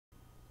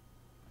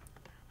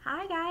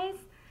Hi guys!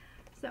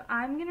 So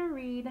I'm going to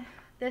read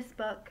this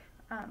book,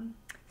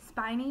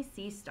 Spiny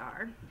Sea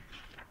Star.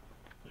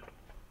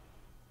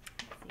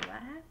 Let's see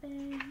what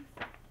happens.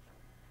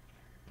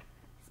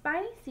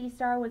 Spiny Sea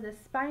Star was a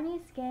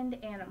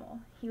spiny-skinned animal.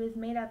 He was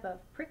made up of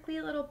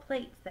prickly little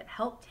plates that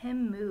helped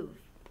him move.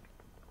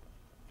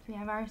 So we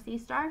have our sea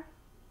star.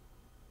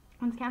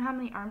 Let's count how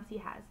many arms he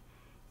has.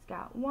 He's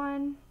got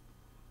 1,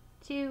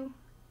 2,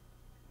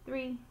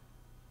 3,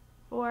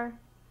 4,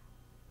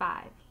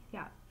 5. He's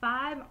got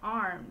 5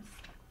 arms.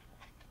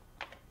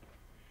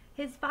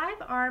 His 5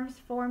 arms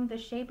formed the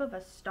shape of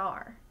a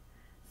star.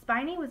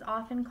 Spiny was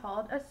often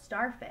called a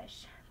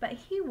starfish, but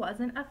he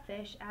wasn't a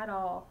fish at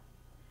all.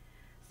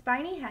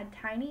 Spiny had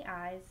tiny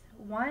eyes,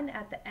 one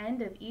at the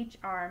end of each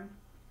arm,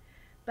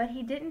 but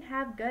he didn't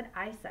have good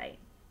eyesight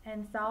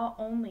and saw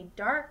only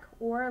dark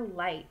or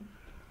light.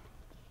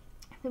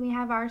 So we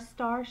have our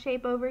star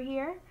shape over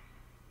here,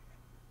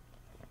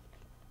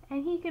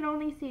 and he can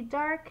only see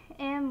dark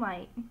and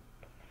light.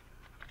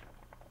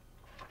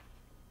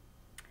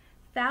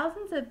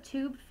 Thousands of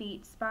tube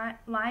feet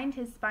lined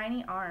his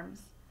spiny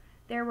arms.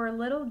 There were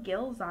little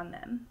gills on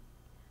them.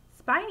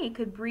 Spiny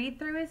could breathe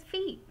through his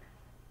feet.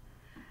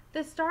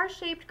 The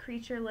star-shaped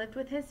creature lived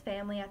with his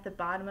family at the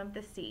bottom of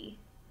the sea.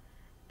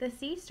 The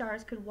sea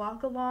stars could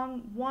walk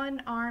along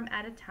one arm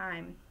at a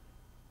time.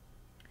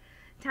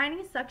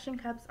 Tiny suction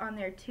cups on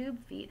their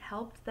tube feet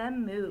helped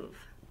them move.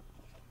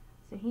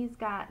 So he's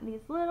got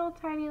these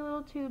tiny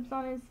little tubes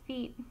on his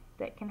feet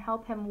that can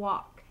help him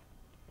walk.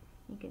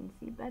 You can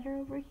see better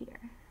over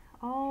here.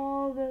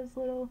 All those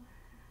little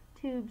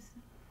tubes.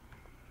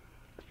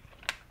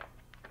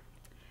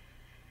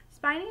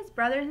 Spiny's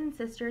brothers and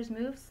sisters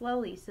moved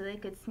slowly so they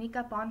could sneak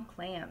up on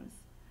clams,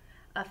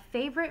 a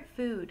favorite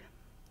food.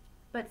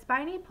 But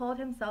Spiny pulled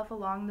himself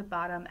along the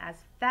bottom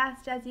as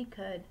fast as he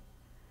could.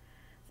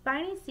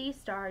 Spiny Sea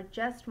Star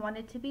just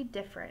wanted to be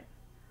different.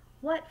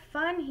 What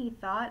fun, he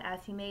thought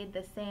as he made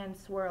the sand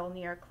swirl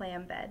near a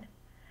clam bed.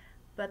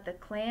 But the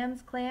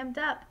clams clammed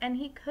up and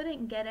he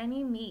couldn't get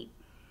any meat.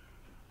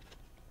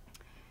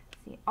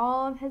 See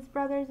all of his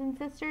brothers and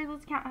sisters.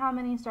 Let's count how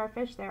many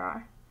starfish there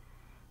are.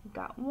 We've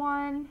got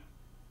 1,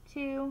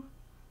 2,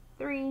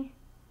 3,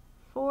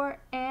 4,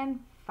 and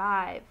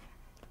 5.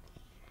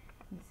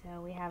 And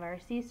so we have our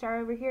sea star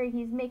over here.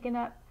 He's picking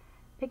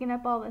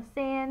up all the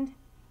sand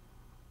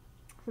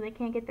so they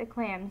can't get the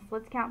clams.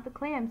 Let's count the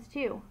clams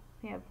too.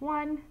 We have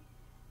 1,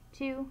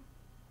 2,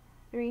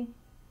 3,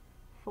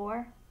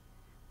 4,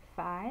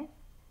 5,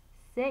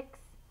 6,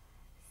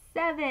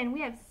 7.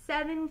 We have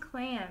 7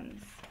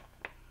 clams.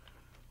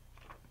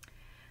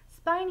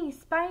 Spiny,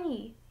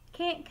 Spiny,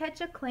 can't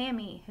catch a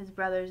clammy, his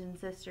brothers and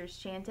sisters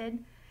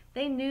chanted.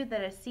 They knew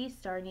that a sea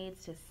star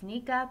needs to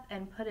sneak up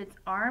and put its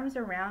arms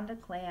around a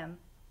clam.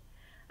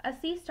 A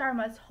sea star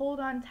must hold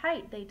on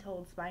tight, they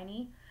told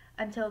Spiny,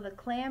 until the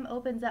clam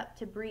opens up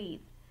to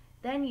breathe.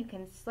 Then you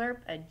can slurp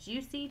a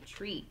juicy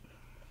treat.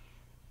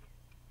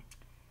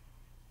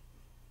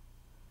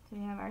 So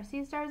we have our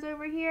sea stars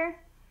over here.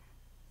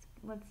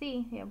 Let's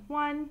see, we have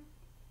 1,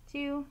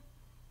 2,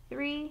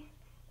 3,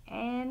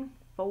 and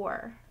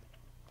 4.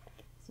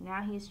 So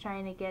now he's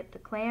trying to get the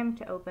clam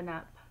to open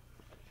up.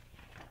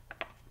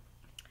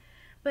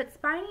 But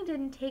Spiny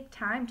didn't take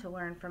time to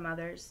learn from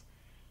others.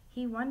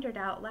 He wondered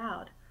out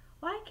loud,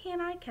 why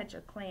can't I catch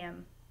a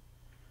clam?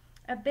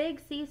 A big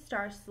sea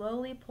star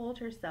slowly pulled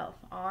herself,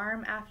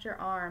 arm after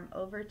arm,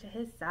 over to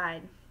his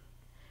side.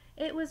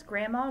 It was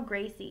Grandma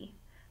Gracie,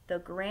 the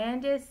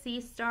grandest sea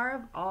star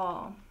of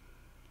all.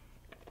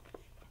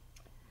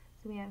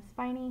 So we have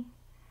Spiny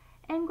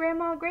and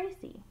Grandma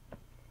Gracie.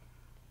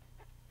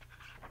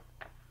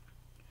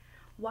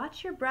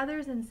 Watch your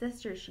brothers and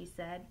sisters, she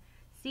said.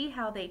 See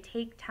how they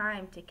take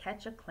time to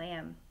catch a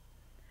clam.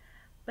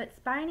 But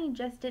Spiny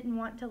just didn't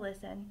want to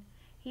listen.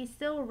 He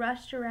still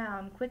rushed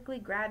around, quickly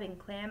grabbing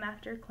clam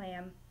after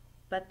clam.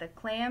 But the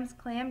clams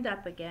clammed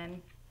up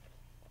again.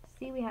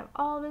 See, we have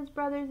all those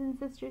brothers and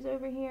sisters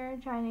over here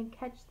trying to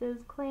catch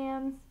those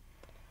clams.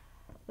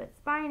 But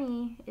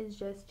Spiny is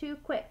just too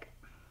quick.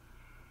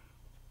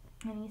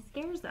 And he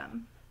scares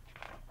them.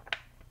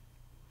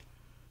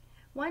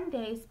 One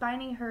day,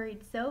 Spiny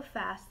hurried so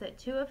fast that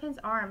 2 of his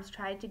arms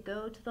tried to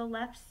go to the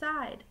left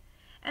side,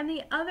 and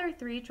the other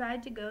 3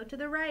 tried to go to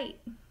the right.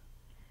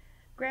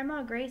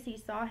 Grandma Gracie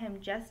saw him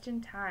just in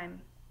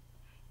time.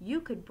 You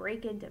could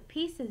break into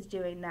pieces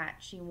doing that,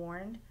 she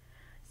warned.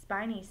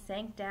 Spiny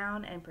sank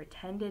down and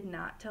pretended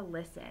not to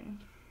listen.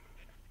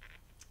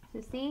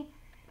 So see,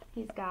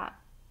 he's got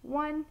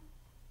 1,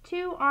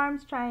 2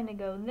 arms trying to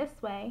go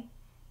this way,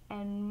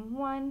 and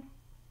 1,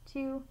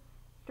 2,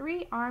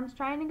 3 arms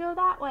trying to go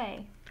that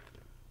way.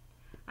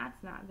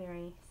 That's not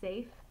very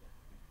safe.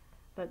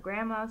 But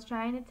Grandma's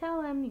trying to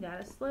tell him, you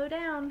gotta slow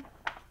down.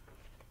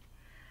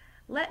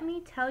 Let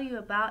me tell you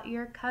about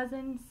your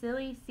cousin,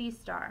 Silly Sea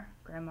Star,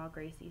 Grandma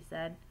Gracie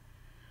said.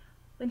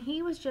 When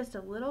he was just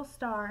a little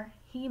star,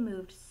 he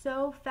moved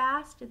so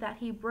fast that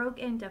he broke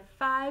into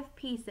 5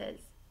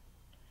 pieces.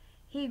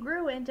 He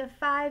grew into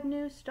 5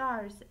 new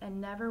stars and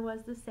never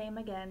was the same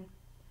again.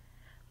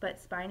 But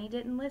Spiny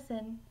didn't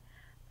listen.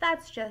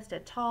 "That's just a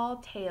tall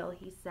tale,"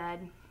 he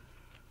said.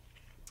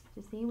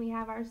 So see, we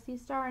have our sea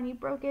star, and he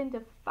broke into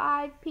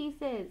 5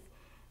 pieces,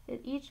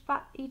 each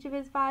of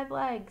his 5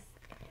 legs.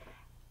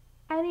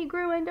 And he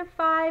grew into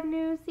 5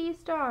 new sea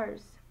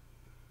stars.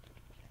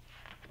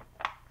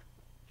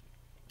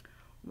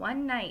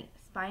 One night,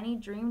 Spiny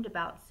dreamed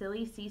about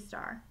Silly Sea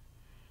Star.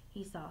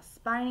 He saw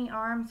spiny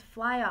arms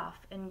fly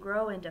off and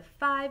grow into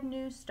 5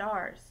 new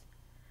stars.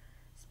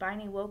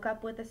 Spiny woke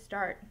up with a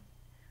start.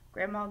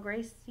 Grandma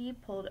Gracie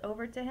pulled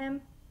over to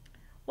him.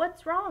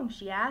 "What's wrong?"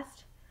 she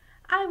asked.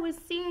 "I was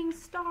seeing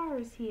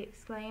stars," he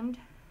exclaimed.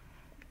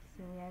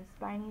 So we have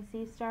Spiny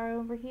Sea Star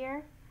over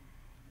here.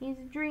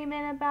 He's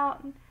dreaming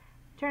about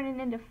turning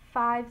into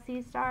 5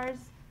 sea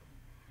stars.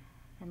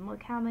 And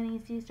look how many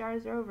sea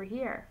stars are over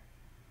here.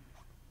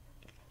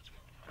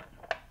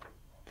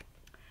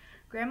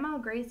 Grandma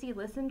Gracie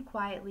listened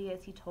quietly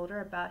as he told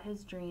her about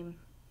his dream.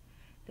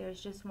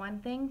 "There's just one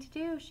thing to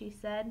do," she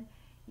said.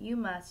 "You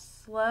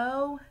must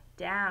slow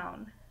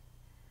down."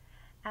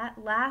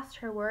 At last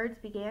her words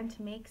began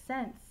to make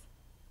sense.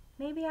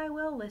 Maybe I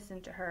will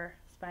listen to her,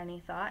 Spiny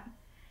thought.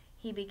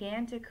 He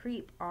began to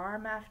creep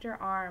arm after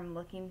arm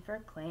looking for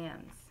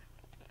clams.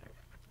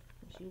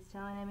 She's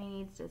telling him he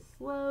needs to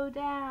slow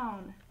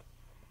down.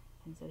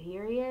 And so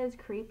here he is,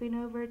 creeping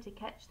over to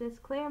catch this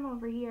clam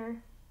over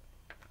here.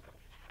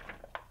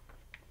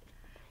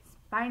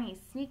 Spiny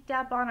sneaked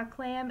up on a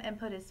clam and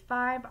put his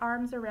 5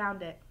 arms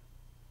around it.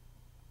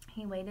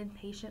 He waited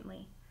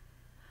patiently.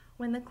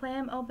 When the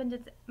clam opened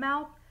its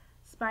mouth,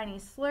 Spiny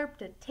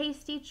slurped a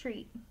tasty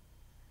treat.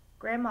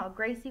 "Grandma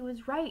Gracie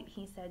was right,"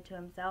 he said to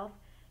himself.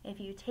 "If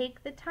you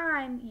take the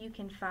time, you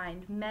can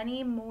find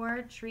many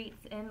more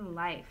treats in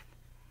life."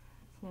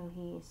 So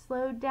he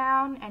slowed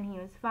down and he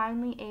was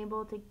finally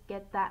able to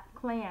get that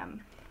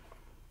clam.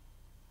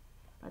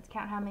 Let's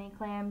count how many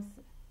clams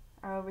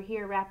are over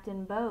here wrapped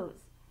in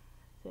bows.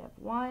 So we have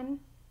 1,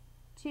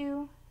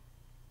 2,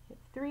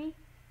 3,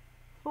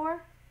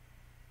 4,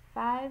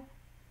 5,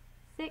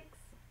 6,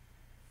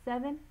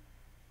 7,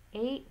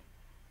 8,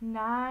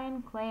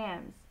 9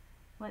 clams.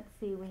 Let's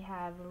see, we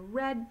have a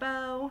red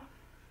bow,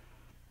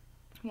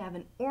 we have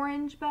an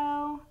orange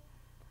bow,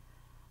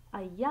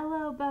 a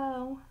yellow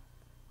bow,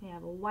 we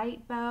have a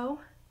white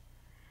bow,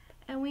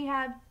 and we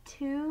have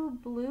 2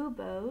 blue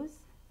bows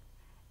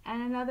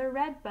and another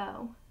red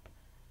bow,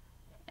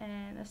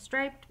 and a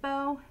striped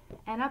bow,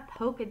 and a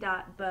polka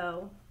dot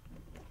bow.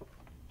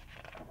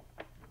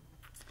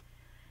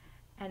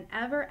 And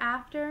ever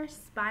after,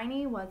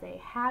 Spiny was a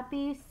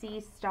happy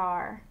sea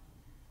star.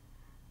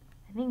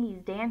 I think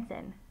he's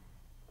dancing.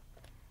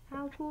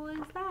 How cool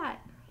is that?